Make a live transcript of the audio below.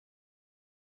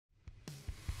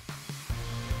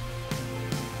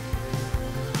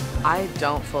I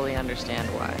don't fully understand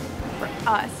why. For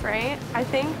us, right? I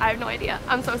think. I have no idea.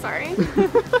 I'm so sorry.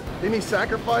 Didn't he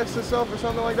sacrifice himself or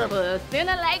something like that? For a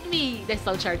sinner like me. They're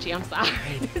so churchy, I'm sorry.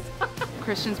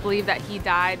 Christians believe that he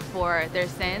died for their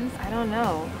sins. I don't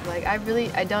know. Like, I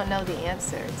don't know the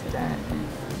answer to that.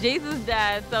 Jesus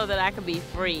died so that I could be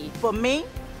free. For me,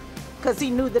 because he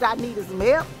knew that I needed some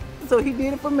help, so he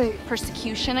did it for me.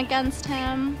 Persecution against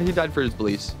him. He died for his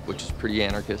beliefs, which is pretty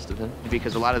anarchist of him.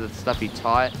 Because a lot of the stuff he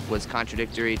taught was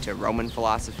contradictory to Roman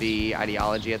philosophy,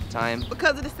 ideology at the time.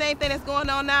 Because of the same thing that's going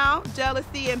on now,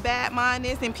 jealousy and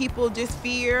bad-mindedness and people just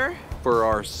fear. For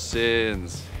our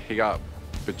sins, he got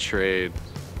betrayed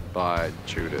by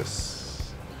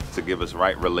Judas. To give us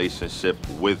right relationship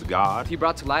with God. He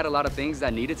brought to light a lot of things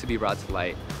that needed to be brought to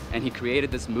light. And he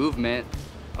created this movement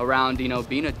around,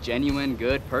 being a genuine,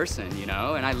 good person,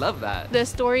 and I love that. The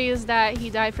story is that he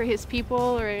died for his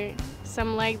people or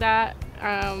something like that,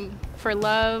 for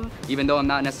love. Even though I'm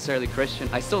not necessarily Christian,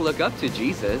 I still look up to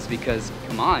Jesus because,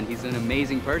 come on, he's an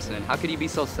amazing person. How could he be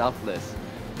so selfless?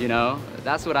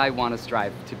 That's what I want to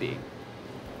strive to be.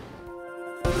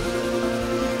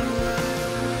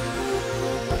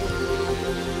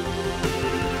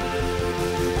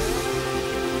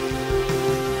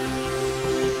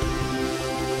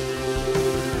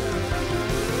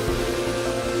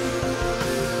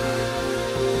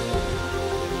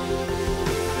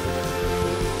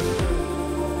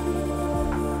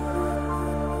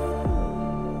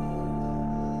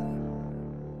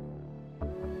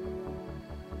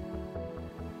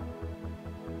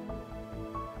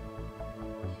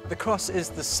 The cross is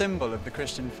the symbol of the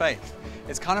Christian faith.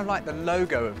 It's kind of like the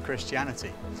logo of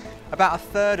Christianity. About a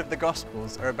third of the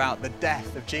Gospels are about the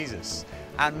death of Jesus,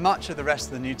 and much of the rest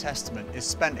of the New Testament is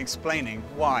spent explaining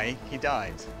why he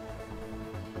died.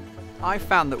 I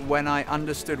found that when I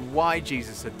understood why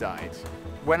Jesus had died,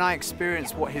 when I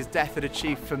experienced what his death had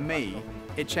achieved for me,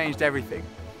 it changed everything.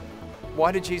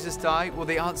 Why did Jesus die? Well,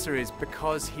 the answer is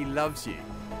because he loves you.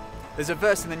 There's a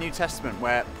verse in the New Testament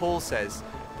where Paul says,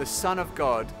 "The Son of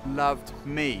God loved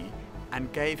me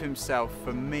and gave himself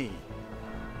for me."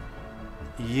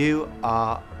 You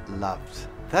are loved.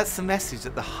 That's the message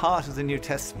at the heart of the New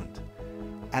Testament.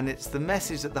 And it's the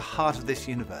message at the heart of this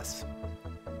universe.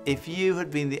 If you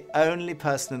had been the only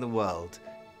person in the world,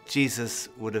 Jesus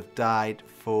would have died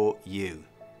for you.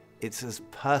 It's as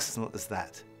personal as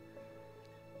that.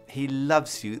 He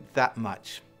loves you that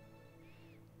much.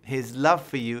 His love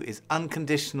for you is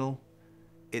unconditional,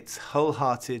 it's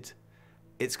wholehearted,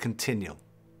 it's continual.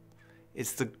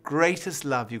 It's the greatest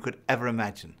love you could ever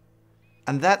imagine.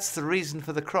 And that's the reason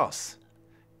for the cross.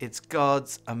 It's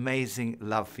God's amazing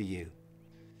love for you.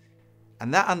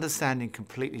 And that understanding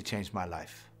completely changed my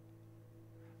life.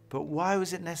 But why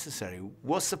was it necessary?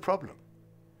 What's the problem?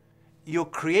 You're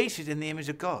created in the image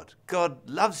of God. God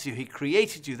loves you. He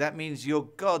created you. That means you're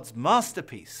God's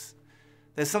masterpiece.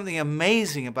 There's something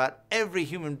amazing about every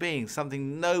human being,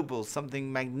 something noble,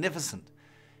 something magnificent.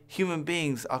 Human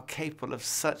beings are capable of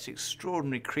such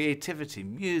extraordinary creativity,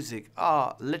 music,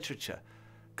 art, literature.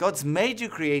 God's made you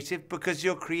creative because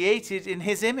you're created in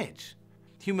his image.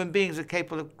 Human beings are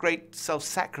capable of great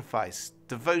self-sacrifice,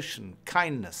 devotion,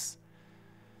 kindness.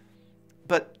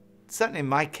 But certainly in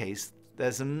my case,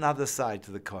 there's another side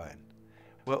to the coin.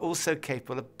 We're also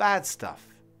capable of bad stuff.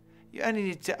 You only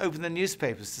need to open the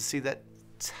newspapers to see that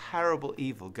terrible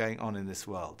evil going on in this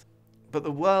world. But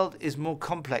the world is more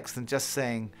complex than just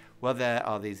saying, well, there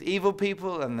are these evil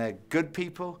people and they're good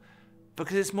people,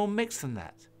 because it's more mixed than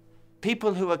that.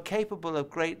 People who are capable of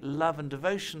great love and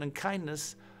devotion and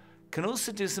kindness can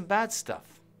also do some bad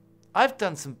stuff. I've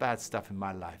done some bad stuff in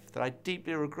my life that I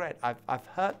deeply regret. I've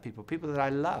hurt people that I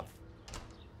love.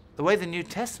 The way the New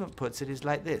Testament puts it is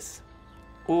like this: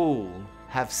 all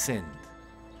have sinned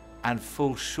and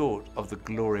fall short of the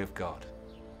glory of God.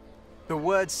 The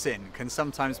word sin can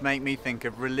sometimes make me think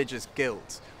of religious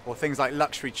guilt or things like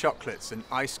luxury chocolates and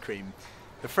ice cream.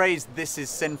 The phrase "this is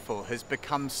sinful" has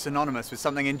become synonymous with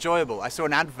something enjoyable. I saw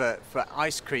an advert for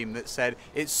ice cream that said,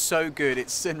 "It's so good,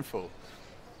 it's sinful."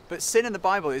 But sin in the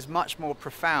Bible is much more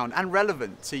profound and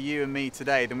relevant to you and me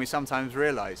today than we sometimes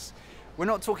realize. We're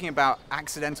not talking about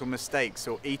accidental mistakes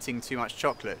or eating too much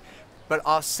chocolate, but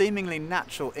our seemingly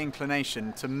natural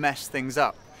inclination to mess things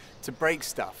up, to break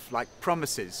stuff like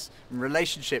promises and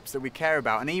relationships that we care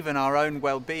about, and even our own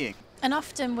well-being. And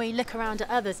often we look around at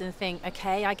others and think,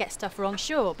 okay, I get stuff wrong,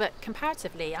 sure, but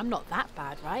comparatively, I'm not that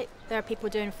bad, right? There are people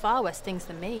doing far worse things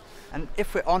than me. And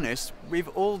if we're honest, we've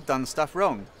all done stuff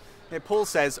wrong. Paul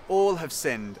says, all have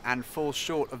sinned and fall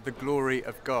short of the glory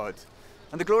of God.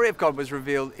 And the glory of God was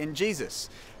revealed in Jesus.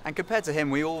 And compared to him,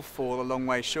 we all fall a long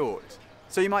way short.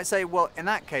 So you might say, well, in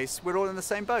that case, we're all in the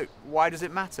same boat. Why does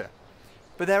it matter?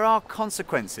 But there are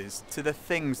consequences to the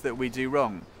things that we do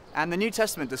wrong. And the New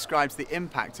Testament describes the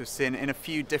impact of sin in a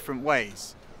few different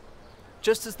ways.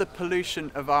 Just as the pollution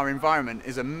of our environment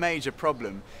is a major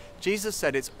problem, Jesus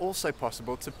said it's also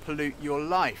possible to pollute your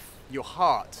life, your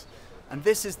heart. And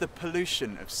this is the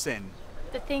pollution of sin.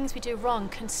 The things we do wrong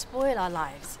can spoil our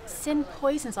lives. Sin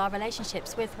poisons our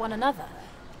relationships with one another,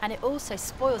 and it also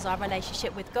spoils our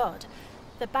relationship with God.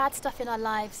 The bad stuff in our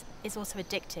lives is also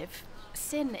addictive.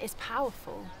 Sin is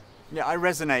powerful. Yeah, I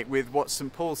resonate with what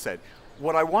St. Paul said.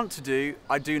 What I want to do,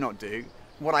 I do not do.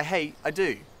 What I hate, I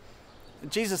do.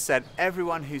 Jesus said,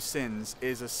 everyone who sins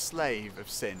is a slave of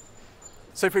sin.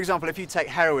 So for example, if you take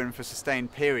heroin for a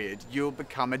sustained period, you'll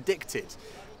become addicted.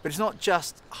 But it's not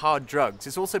just hard drugs.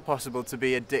 It's also possible to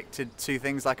be addicted to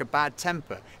things like a bad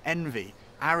temper, envy,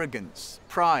 arrogance,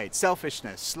 pride,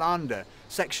 selfishness, slander,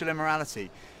 sexual immorality.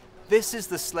 This is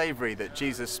the slavery that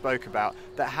Jesus spoke about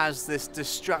that has this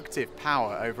destructive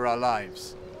power over our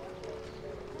lives.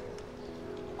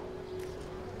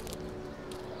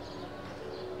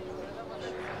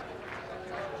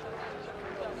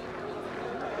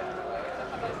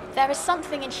 There is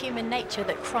something in human nature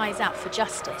that cries out for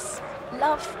justice.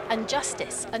 Love and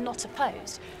justice are not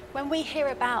opposed. When we hear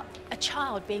about a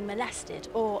child being molested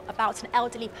or about an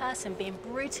elderly person being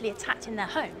brutally attacked in their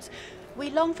homes, we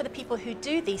long for the people who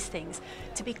do these things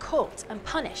to be caught and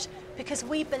punished because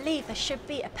we believe there should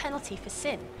be a penalty for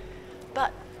sin.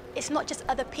 But it's not just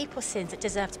other people's sins that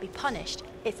deserve to be punished,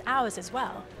 it's ours as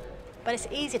well. But it's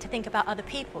easier to think about other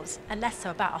people's and less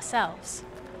so about ourselves.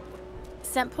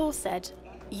 St. Paul said,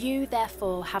 "You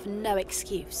therefore have no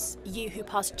excuse, you who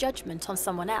pass judgment on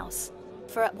someone else.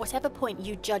 For at whatever point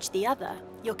you judge the other,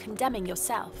 you're condemning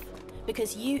yourself,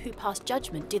 because you who pass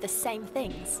judgment do the same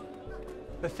things."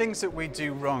 The things that we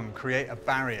do wrong create a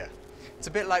barrier. It's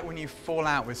a bit like when you fall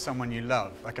out with someone you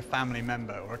love, like a family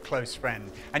member or a close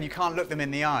friend, and you can't look them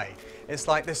in the eye. It's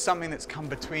like there's something that's come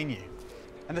between you.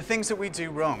 And the things that we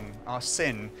do wrong, our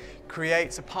sin,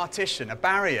 creates a partition, a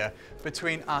barrier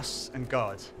between us and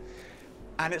God.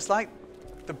 And it's like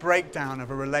the breakdown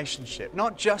of a relationship,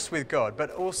 not just with God,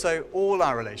 but also all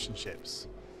our relationships.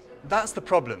 That's the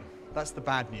problem. That's the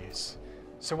bad news.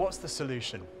 So what's the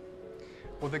solution?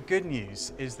 Well, the good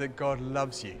news is that God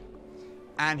loves you.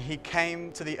 And he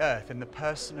came to the earth in the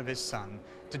person of his Son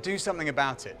to do something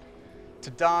about it,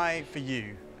 to die for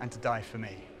you and to die for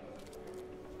me.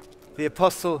 The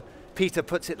Apostle Peter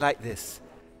puts it like this.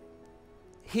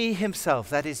 He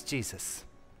himself, that is Jesus,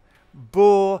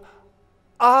 bore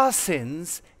our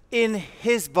sins in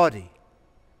his body.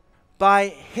 By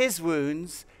his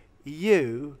wounds,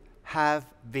 you have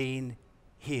been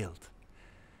healed.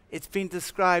 It's been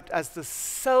described as the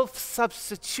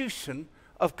self-substitution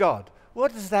of God.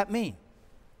 What does that mean?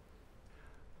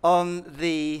 On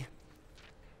the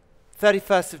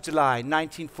 31st of July,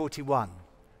 1941,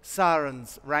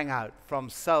 sirens rang out from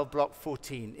cell block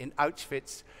 14 in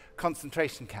Auschwitz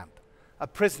concentration camp. A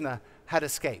prisoner had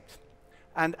escaped.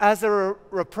 And as a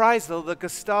reprisal, the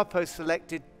Gestapo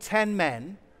selected 10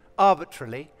 men,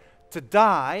 arbitrarily, to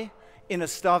die in a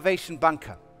starvation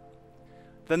bunker.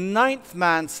 The 9th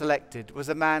man selected was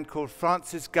a man called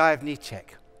Francis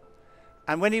Gajewniczek.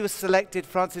 And when he was selected,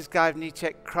 Francis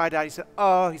Gajewniczek cried out, he said,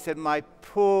 "Oh," he said, "my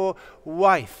poor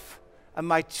wife and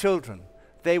my children,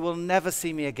 they will never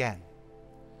see me again."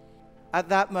 At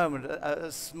that moment,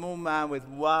 a small man with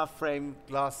wire-frame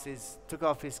glasses took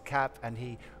off his cap and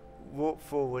he walked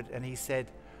forward and he said,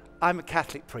 "I'm a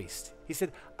Catholic priest." He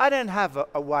said, "I don't have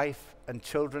a wife and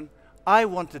children. I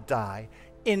want to die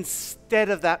instead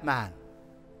of that man."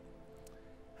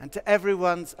 And to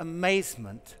everyone's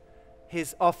amazement,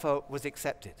 his offer was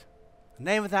accepted. The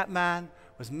name of that man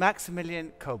was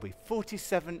Maximilian Kolbe,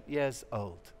 47 years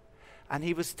old. And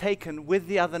he was taken with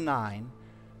the other 9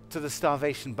 to the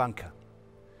starvation bunker.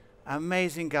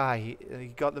 Amazing guy. He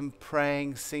got them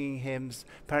praying, singing hymns.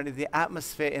 Apparently the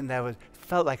atmosphere in there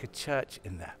felt like a church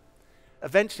in there.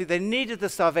 Eventually they needed the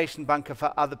starvation bunker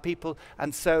for other people,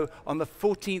 and so on the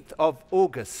 14th of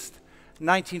August,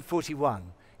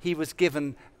 1941, he was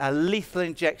given a lethal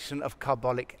injection of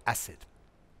carbolic acid.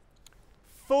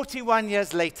 41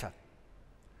 years later,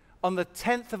 on the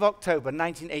 10th of October,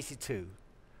 1982,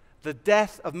 the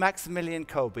death of Maximilian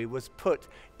Kolbe was put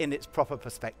in its proper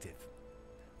perspective.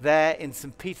 There in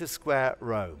St. Peter's Square,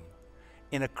 Rome,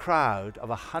 in a crowd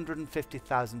of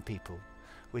 150,000 people,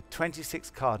 with 26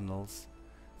 cardinals,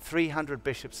 300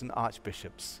 bishops and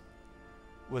archbishops,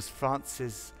 was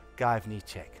Francis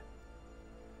Gajewniczek.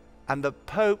 And the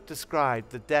Pope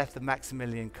described the death of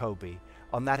Maximilian Kolbe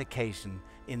on that occasion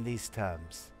in these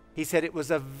terms. He said it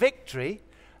was a victory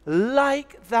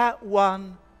like that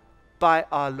won by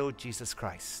our Lord Jesus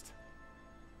Christ.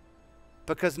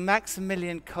 Because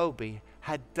Maximilian Kolbe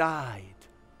had died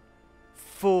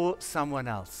for someone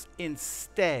else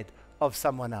instead of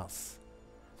someone else.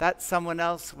 That someone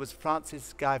else was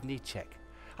Francis Gajewniczek.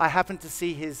 I happened to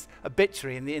see his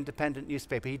obituary in the Independent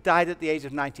newspaper. He died at the age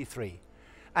of 93.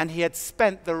 And he had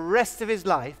spent the rest of his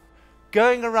life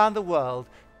going around the world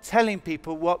telling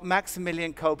people what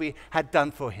Maximilian Kolbe had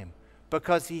done for him,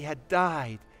 because he had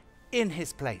died in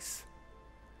his place.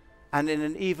 And in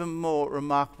an even more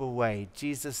remarkable way,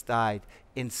 Jesus died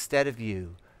instead of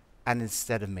you and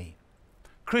instead of me.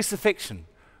 Crucifixion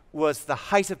was the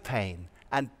height of pain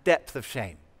and depth of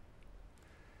shame.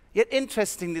 Yet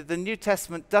interestingly, the New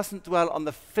Testament doesn't dwell on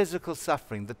the physical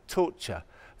suffering, the torture,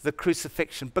 the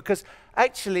crucifixion, because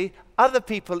actually other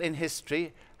people in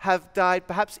history have died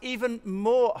perhaps even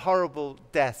more horrible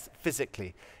deaths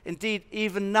physically. Indeed,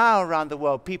 even now around the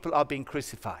world, people are being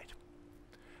crucified.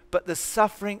 But the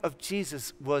suffering of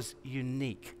Jesus was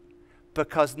unique,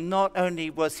 because not only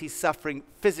was he suffering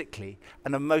physically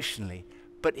and emotionally,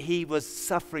 but he was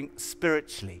suffering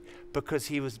spiritually, because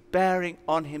he was bearing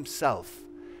on himself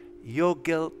your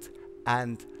guilt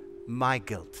and my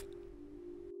guilt.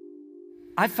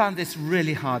 I found this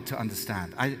really hard to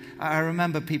understand. I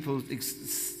remember people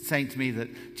saying to me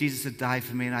that Jesus had died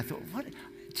for me, and I thought, what?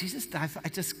 Jesus died for? I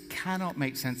just cannot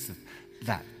make sense of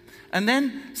that. And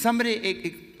then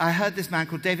I heard this man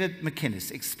called David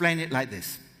McInnes explain it like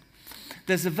this.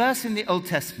 There's a verse in the Old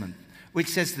Testament which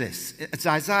says this. It's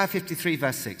Isaiah 53,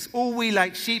 verse 6. All we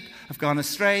like sheep have gone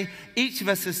astray. Each of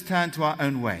us has turned to our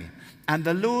own way. And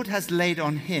the Lord has laid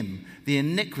on him the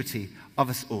iniquity of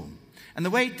us all. And the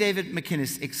way David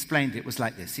McInnes explained it was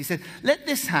like this. He said, let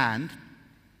this hand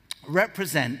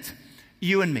represent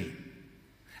you and me.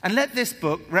 And let this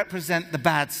book represent the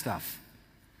bad stuff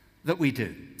that we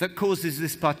do, that causes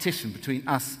this partition between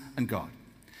us and God.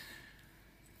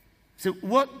 So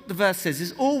what the verse says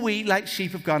is, all we like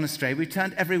sheep have gone astray. We've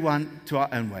turned everyone to our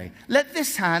own way. Let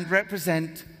this hand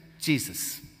represent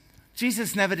Jesus.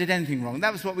 Jesus never did anything wrong.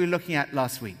 That was what we were looking at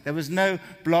last week. There was no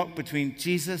block between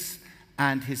Jesus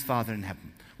and his Father in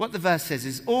heaven. What the verse says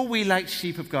is, all we like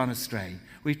sheep have gone astray.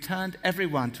 We've turned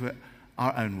everyone to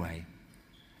our own way.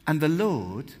 And the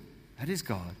Lord, that is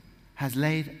God, has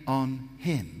laid on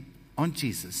him, on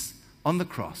Jesus, on the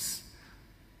cross,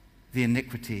 the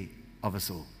iniquity of us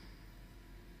all.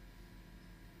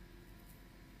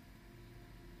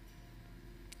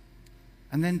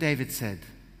 And then David said,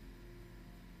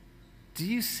 do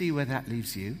you see where that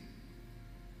leaves you?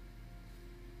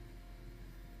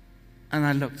 And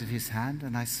I looked at his hand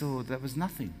and I saw there was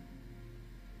nothing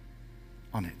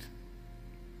on it.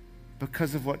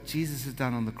 Because of what Jesus has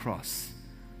done on the cross,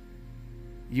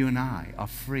 you and I are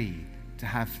free to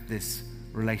have this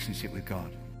relationship with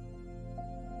God.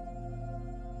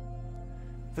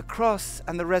 The cross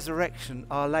and the resurrection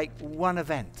are like one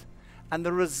event, and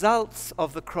the results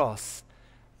of the cross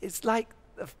is like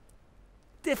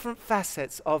different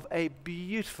facets of a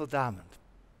beautiful diamond.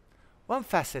 One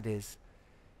facet is,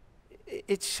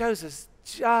 it shows us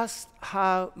just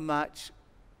how much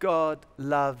God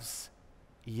loves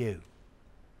you.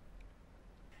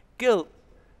 Guilt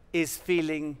is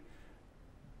feeling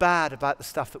bad about the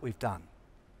stuff that we've done.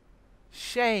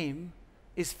 Shame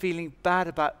is feeling bad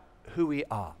about who we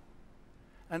are.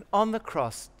 And on the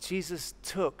cross, Jesus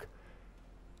took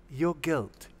your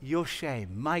guilt, your shame,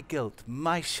 my guilt,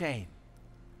 my shame.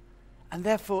 And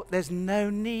therefore, there's no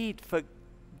need for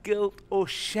guilt or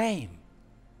shame,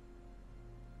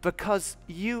 because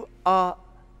you are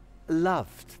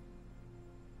loved.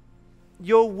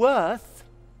 Your worth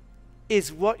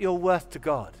is what you're worth to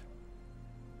God.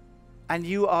 And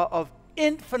you are of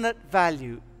infinite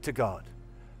value to God,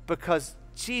 because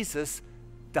Jesus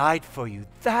died for you.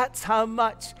 That's how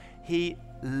much he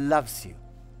loves you.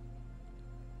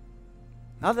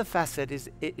 Another facet is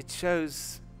it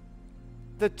shows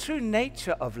the true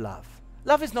nature of love.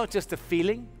 Love is not just a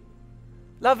feeling.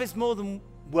 Love is more than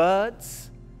words.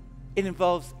 It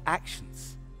involves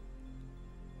actions.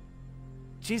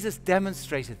 Jesus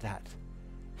demonstrated that.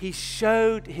 He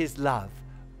showed his love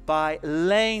by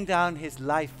laying down his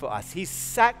life for us. He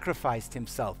sacrificed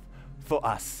himself for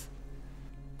us.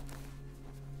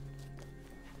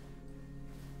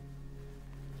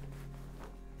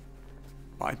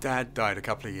 My dad died a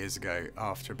couple of years ago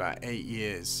after about 8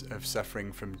 years of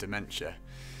suffering from dementia.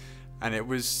 And it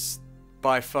was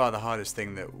by far the hardest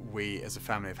thing that we as a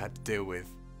family have had to deal with.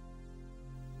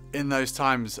 In those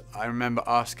times, I remember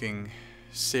asking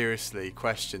seriously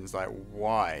questions like,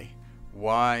 why?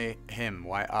 Why him?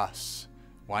 Why us?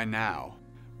 Why now?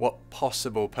 What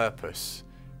possible purpose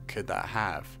could that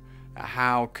have?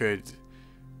 How could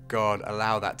God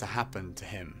allow that to happen to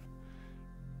him?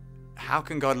 How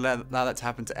can God allow that to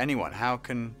happen to anyone? How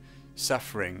can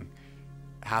suffering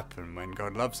happen when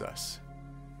God loves us?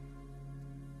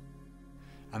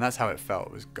 And that's how it felt,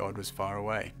 was God was far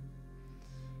away.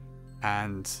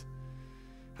 And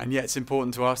yet it's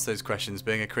important to ask those questions.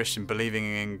 Being a Christian, believing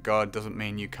in God doesn't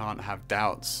mean you can't have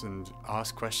doubts and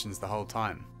ask questions the whole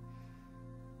time.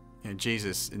 You know,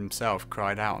 Jesus himself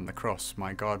cried out on the cross,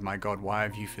 my God, why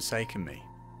have you forsaken me?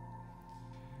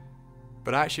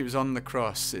 But actually it was on the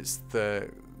cross, it's the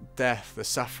death, the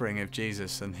suffering of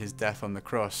Jesus and his death on the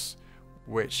cross,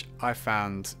 which I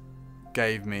found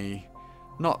gave me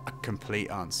not a complete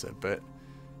answer, but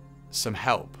some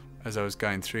help as I was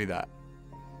going through that.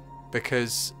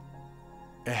 Because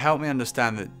it helped me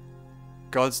understand that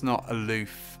God's not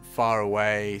aloof, far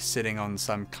away, sitting on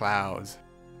some cloud,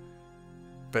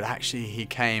 but actually he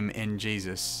came in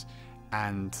Jesus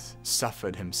and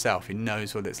suffered himself. He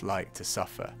knows what it's like to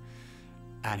suffer.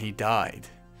 And he died.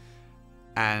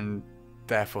 And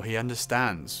therefore he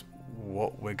understands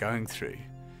what we're going through.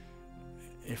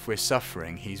 If we're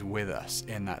suffering, he's with us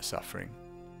in that suffering.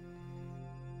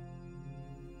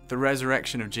 The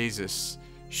resurrection of Jesus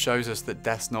shows us that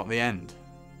death's not the end.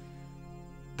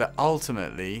 That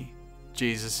ultimately,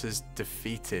 Jesus has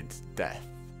defeated death.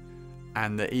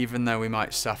 And that even though we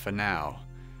might suffer now,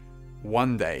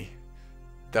 one day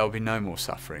there'll be no more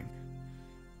suffering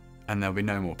and there'll be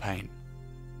no more pain.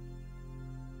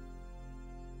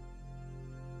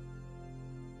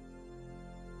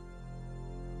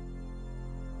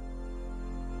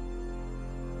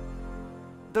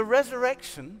 The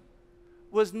resurrection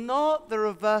was not the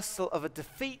reversal of a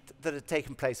defeat that had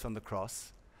taken place on the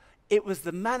cross. It was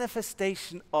the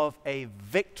manifestation of a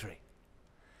victory.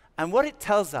 And what it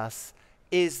tells us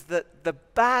is that the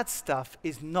bad stuff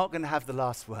is not going to have the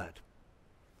last word.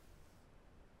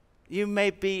 You may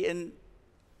be in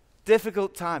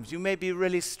difficult times. You may be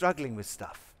really struggling with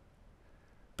stuff.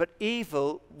 But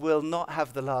evil will not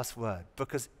have the last word,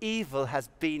 because evil has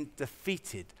been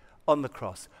defeated on the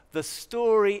cross. The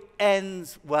story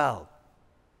ends well.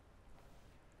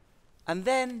 And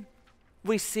then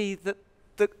we see that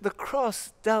the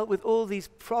cross dealt with all these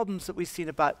problems that we've seen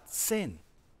about sin.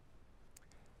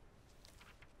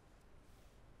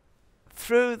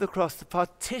 Through the cross, the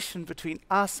partition between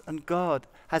us and God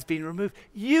has been removed.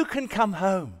 You can come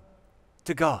home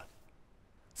to God.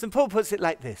 St. Paul puts it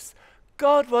like this: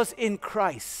 God was in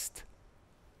Christ,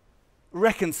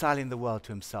 reconciling the world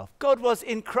to himself. God was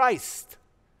in Christ.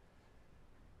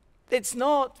 It's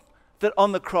not that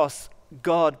on the cross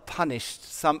God punished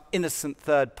some innocent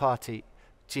third party,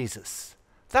 Jesus.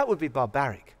 That would be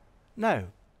barbaric. No.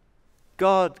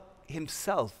 God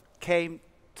himself came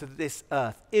to this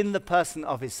earth in the person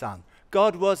of his Son.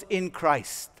 God was in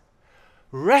Christ,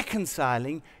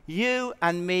 reconciling you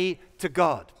and me to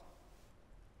God.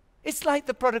 It's like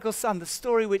the prodigal son, the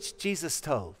story which Jesus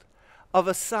told of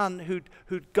a son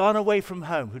who'd gone away from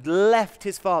home, who'd left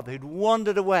his father, who'd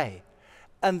wandered away,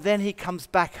 and then he comes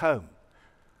back home.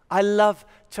 I love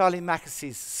Charlie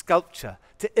Mackessy's sculpture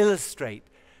to illustrate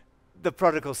the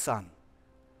prodigal son.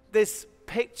 This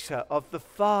picture of the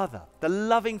father, the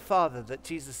loving father that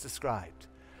Jesus described,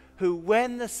 who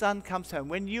when the son comes home,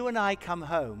 when you and I come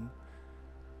home,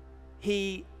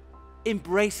 he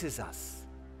embraces us.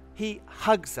 He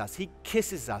hugs us, he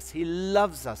kisses us, he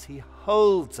loves us, he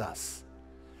holds us.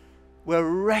 We're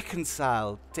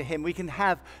reconciled to him. We can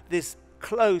have this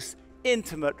close,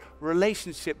 intimate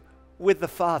relationship with the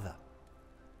Father.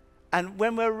 And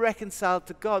when we're reconciled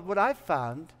to God, what I've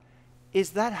found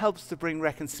is that helps to bring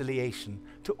reconciliation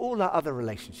to all our other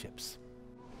relationships.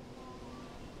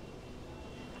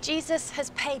 Jesus has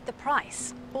paid the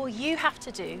price. All you have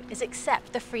to do is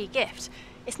accept the free gift.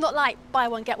 It's not like buy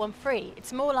one, get one free.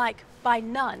 It's more like buy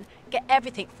none, get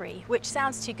everything free, which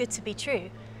sounds too good to be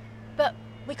true. But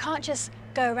we can't just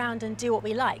go around and do what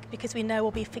we like because we know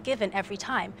we'll be forgiven every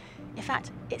time. In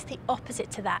fact, it's the opposite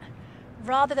to that.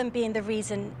 Rather than being the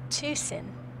reason to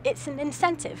sin, it's an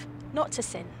incentive not to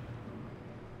sin.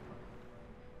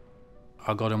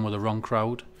 I got in with the wrong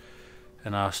crowd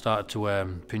and I started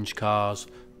to pinch cars,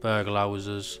 burgle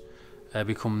houses,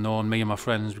 me and my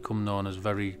friends become known as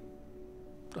very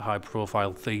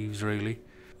high-profile thieves, really.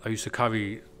 I used to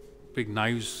carry big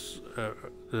knives,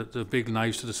 the big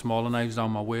knives to the smaller knives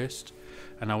down my waist,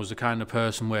 and I was the kind of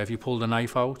person where if you pulled a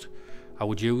knife out, I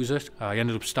would use it. I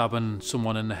ended up stabbing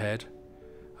someone in the head.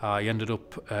 I ended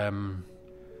up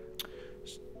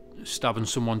stabbing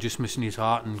someone, just missing his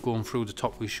heart and going through the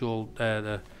top of his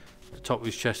shoulder, the top of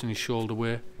his chest and his shoulder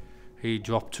way. he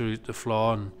dropped to the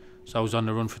floor, and so I was on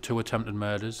the run for 2 attempted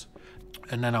murders.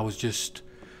 And then I was just,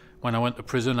 when I went to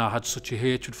prison, I had such a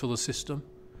hatred for the system,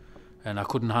 and I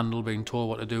couldn't handle being told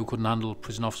what to do, couldn't handle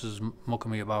prison officers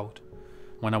mucking me about.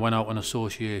 When I went out on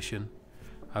association,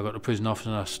 I got to prison officer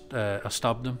and I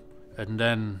stabbed him. And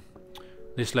then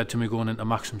this led to me going into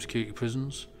maximum security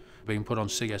prisons, being put on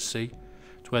CSC.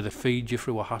 It's where they feed you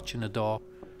through a hatch in the door.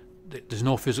 There's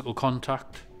no physical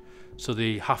contact, so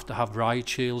they have to have riot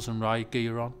shields and riot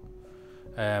gear on.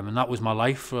 And that was my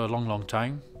life for a long, long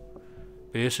time,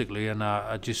 basically. And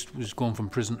I just was going from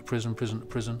prison to prison, prison to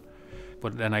prison.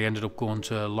 But then I ended up going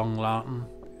to Long Lartin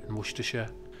in Worcestershire.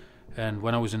 And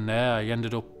when I was in there, I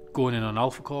ended up going in on an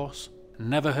alpha course.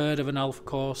 Never heard of an alpha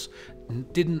course,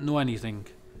 didn't know anything.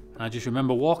 And I just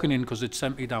remember walking in because they'd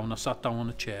sent me down. I sat down on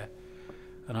a chair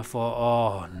and I thought,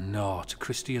 oh no, it's a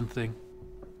Christian thing.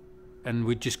 And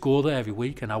we'd just go there every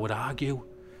week and I would argue.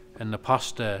 And the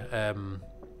pastor,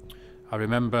 I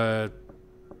remember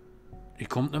he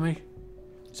come to me.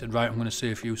 He said, right, I'm going to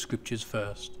say a few scriptures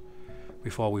first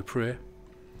before we pray.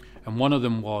 And one of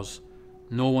them was,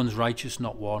 no one's righteous,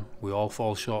 not one. We all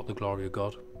fall short of the glory of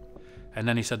God. And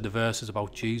then he said the verses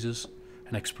about Jesus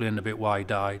and explained a bit why he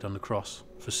died on the cross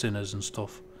for sinners and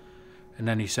stuff. And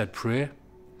then he said, pray.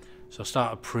 So I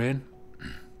started praying.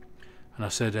 And I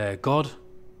said, God,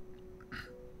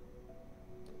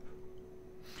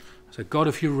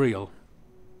 if you're real,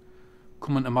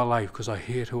 come into my life because I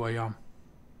hate who I am.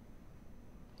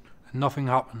 And nothing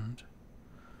happened.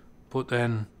 But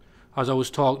then, as I was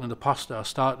talking to the pastor, I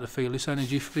started to feel this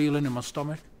energy feeling in my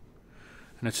stomach.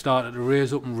 And it started to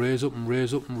raise up and raise up and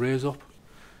raise up and raise up.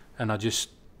 And I just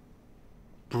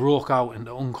broke out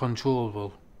into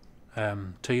uncontrollable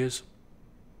tears.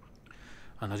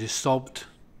 And I just sobbed.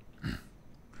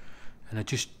 And it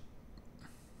just...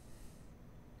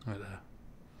 right there.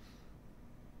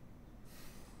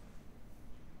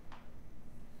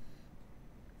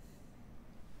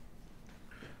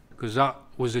 Because that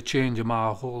was a change of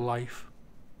my whole life.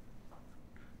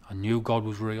 I knew God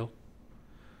was real.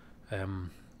 And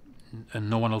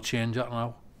no one will change that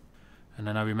now. And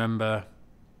then I remember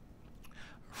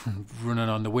running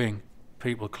on the wing.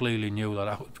 People clearly knew that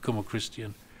I would become a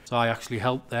Christian. So I actually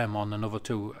helped them on another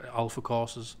 2 alpha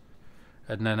courses.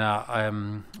 And then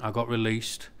I got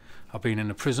released. I've been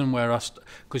in a prison where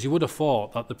because you would have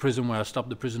thought that the prison where I stabbed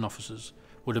the prison officers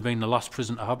would have been the last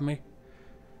prison to have me.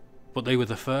 But they were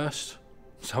the first.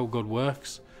 That's how God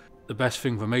works. The best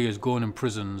thing for me is going in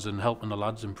prisons and helping the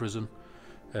lads in prison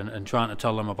and trying to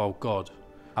tell them about God.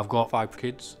 I've got 5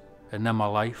 kids and they're my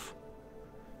life.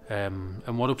 And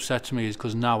what upsets me is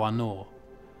because now I know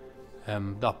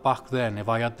that back then, if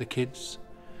I had the kids,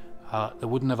 they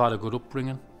wouldn't have had a good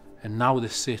upbringing. And now they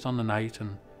sit on the night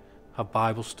and have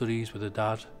Bible studies with their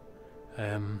dad.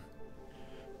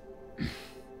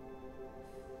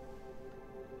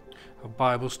 Have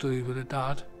Bible studies with a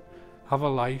dad, have a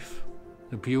life,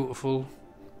 they're beautiful,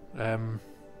 and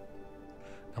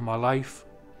my life,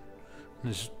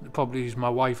 and probably my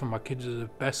wife and my kids are the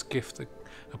best gift, that,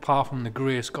 apart from the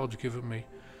grace God's given me,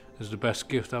 is the best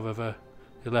gift He'll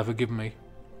ever give me.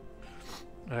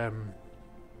 Didn't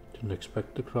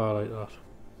expect to cry like that.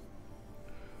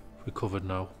 Recovered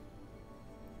now.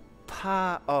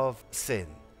 Power of sin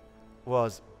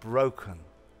was broken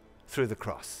through the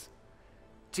cross.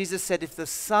 Jesus said, if the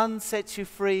Son sets you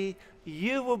free,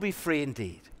 you will be free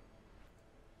indeed.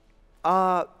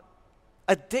 Our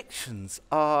addictions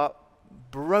are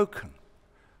broken.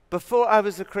 Before I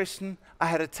was a Christian, I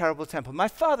had a terrible temper. My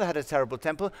father had a terrible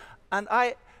temper, and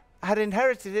I had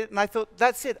inherited it, and I thought,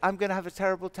 that's it, I'm going to have a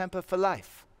terrible temper for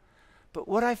life. But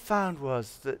what I found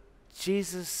was that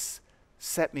Jesus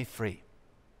set me free.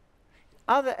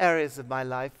 Other areas of my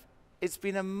life, it's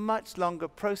been a much longer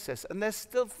process, and there's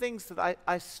still things that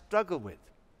I struggle with.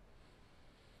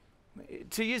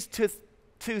 To use two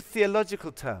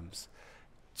theological terms,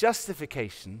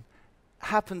 justification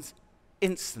happens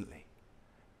instantly.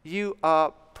 You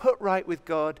are put right with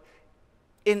God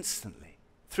instantly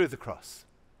through the cross.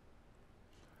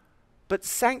 But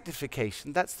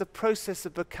sanctification, that's the process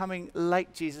of becoming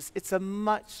like Jesus. It's a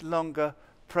much longer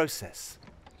process.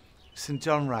 St.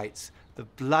 John writes, the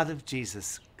blood of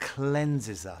Jesus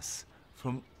cleanses us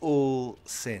from all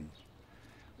sin.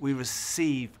 We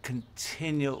receive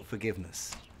continual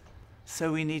forgiveness.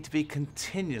 So we need to be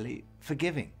continually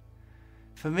forgiving.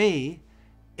 For me,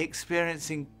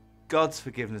 experiencing God's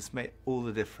forgiveness made all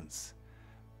the difference.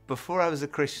 Before I was a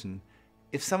Christian,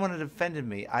 if someone had offended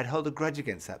me, I'd hold a grudge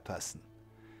against that person.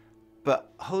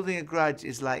 But holding a grudge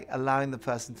is like allowing the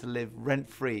person to live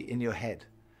rent-free in your head.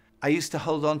 I used to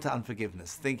hold on to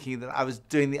unforgiveness, thinking that I was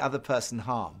doing the other person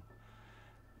harm.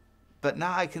 But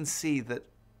now I can see that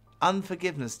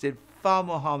unforgiveness did far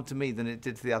more harm to me than it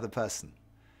did to the other person.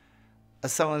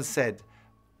 As someone said,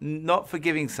 not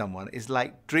forgiving someone is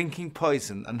like drinking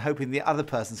poison and hoping the other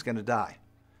person's going to die.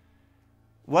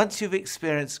 Once you've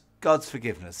experienced God's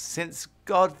forgiveness, since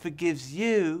God forgives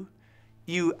you,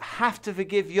 you have to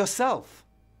forgive yourself.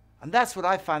 And that's what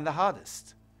I find the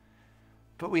hardest.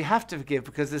 But we have to forgive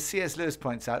because, as C.S. Lewis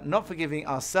points out, not forgiving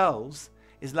ourselves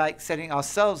is like setting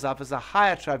ourselves up as a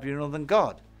higher tribunal than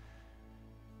God.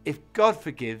 If God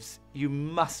forgives, you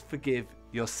must forgive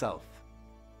yourself.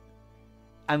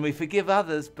 And we forgive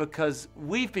others because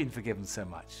we've been forgiven so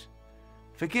much.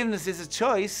 Forgiveness is a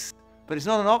choice, but it's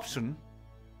not an option.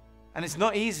 And it's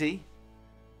not easy.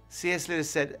 C.S. Lewis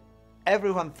said,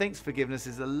 everyone thinks forgiveness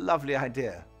is a lovely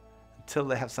idea until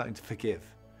they have something to forgive.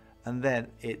 And then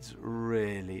it's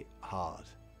really hard.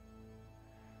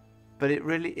 But it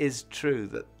really is true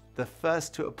that the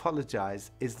first to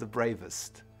apologize is the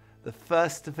bravest. The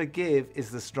first to forgive is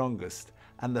the strongest.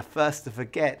 And the first to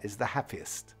forget is the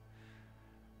happiest.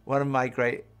 One of my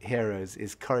great heroes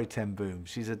is Corrie ten Boom.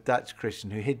 She's a Dutch Christian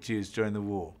who hid Jews during the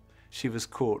war. She was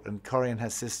caught, and Corrie and her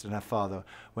sister and her father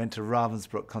went to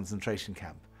Ravensbrück concentration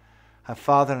camp. Her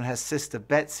father and her sister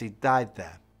Betsy died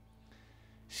there.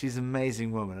 She's an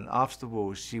amazing woman, and after the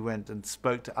war she went and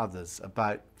spoke to others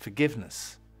about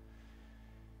forgiveness.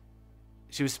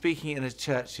 She was speaking in a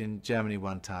church in Germany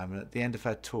one time, and at the end of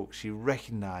her talk she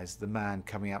recognized the man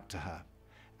coming up to her.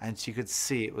 And she could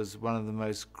see it was one of the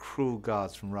most cruel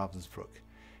guards from Ravensbrück.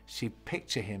 She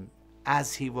pictured him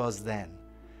as he was then.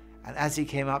 And as he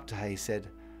came up to her, he said,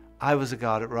 I was a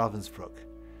guard at Ravensbrück.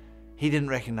 He didn't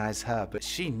recognize her, but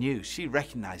she knew, she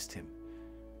recognized him.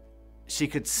 She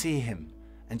could see him,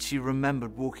 and she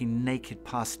remembered walking naked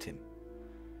past him.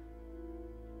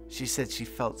 She said she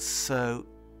felt so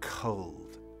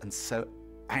cold and so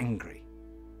angry.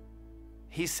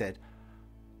 He said,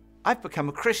 I've become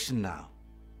a Christian now.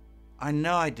 I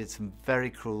know I did some very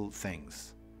cruel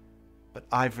things, but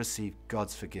I've received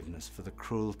God's forgiveness for the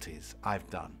cruelties I've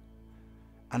done.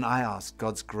 And I ask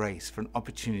God's grace for an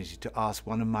opportunity to ask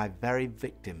one of my very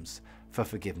victims for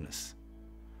forgiveness.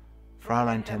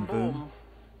 Fräulein ten Boom,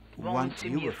 once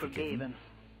you were forgiven,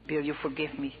 will you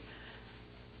forgive me?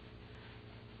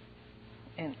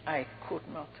 And I could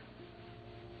not.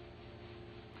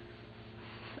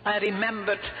 I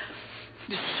remembered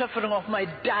the suffering of my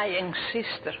dying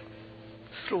sister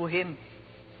through him.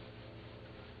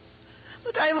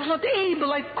 But I was not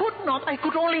able, I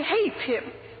could only hate him.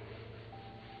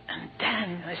 And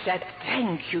then I said,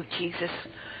 thank you, Jesus,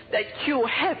 that you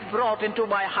have brought into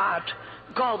my heart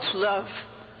God's love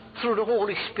through the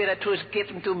Holy Spirit who is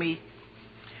given to me.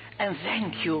 And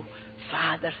thank you,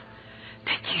 Father,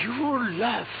 that your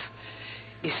love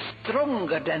is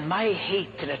stronger than my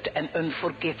hatred and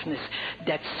unforgiveness.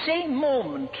 That same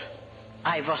moment,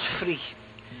 I was free.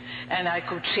 And I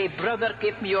could say, brother,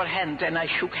 give me your hand. And I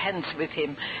shook hands with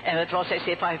him. And it was as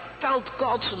if I felt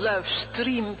God's love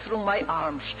stream through my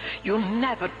arms. You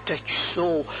never touch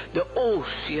so the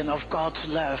ocean of God's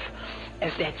love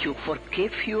as that you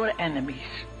forgive your enemies.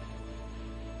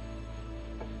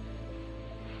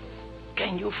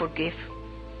 Can you forgive?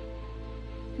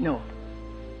 No.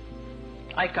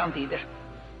 I can't either.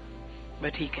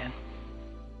 But he can.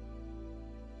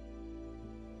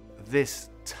 This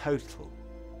total,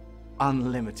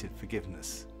 unlimited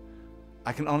forgiveness,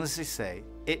 I can honestly say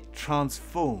it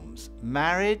transforms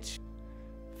marriage,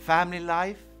 family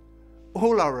life,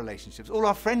 all our relationships, all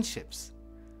our friendships.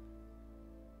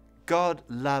 God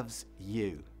loves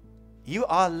you. You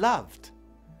are loved.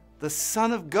 The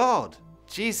Son of God,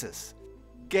 Jesus,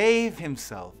 gave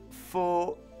himself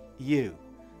for you.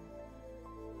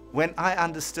 When I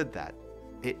understood that,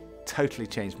 it totally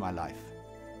changed my life.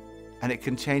 And it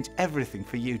can change everything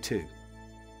for you too.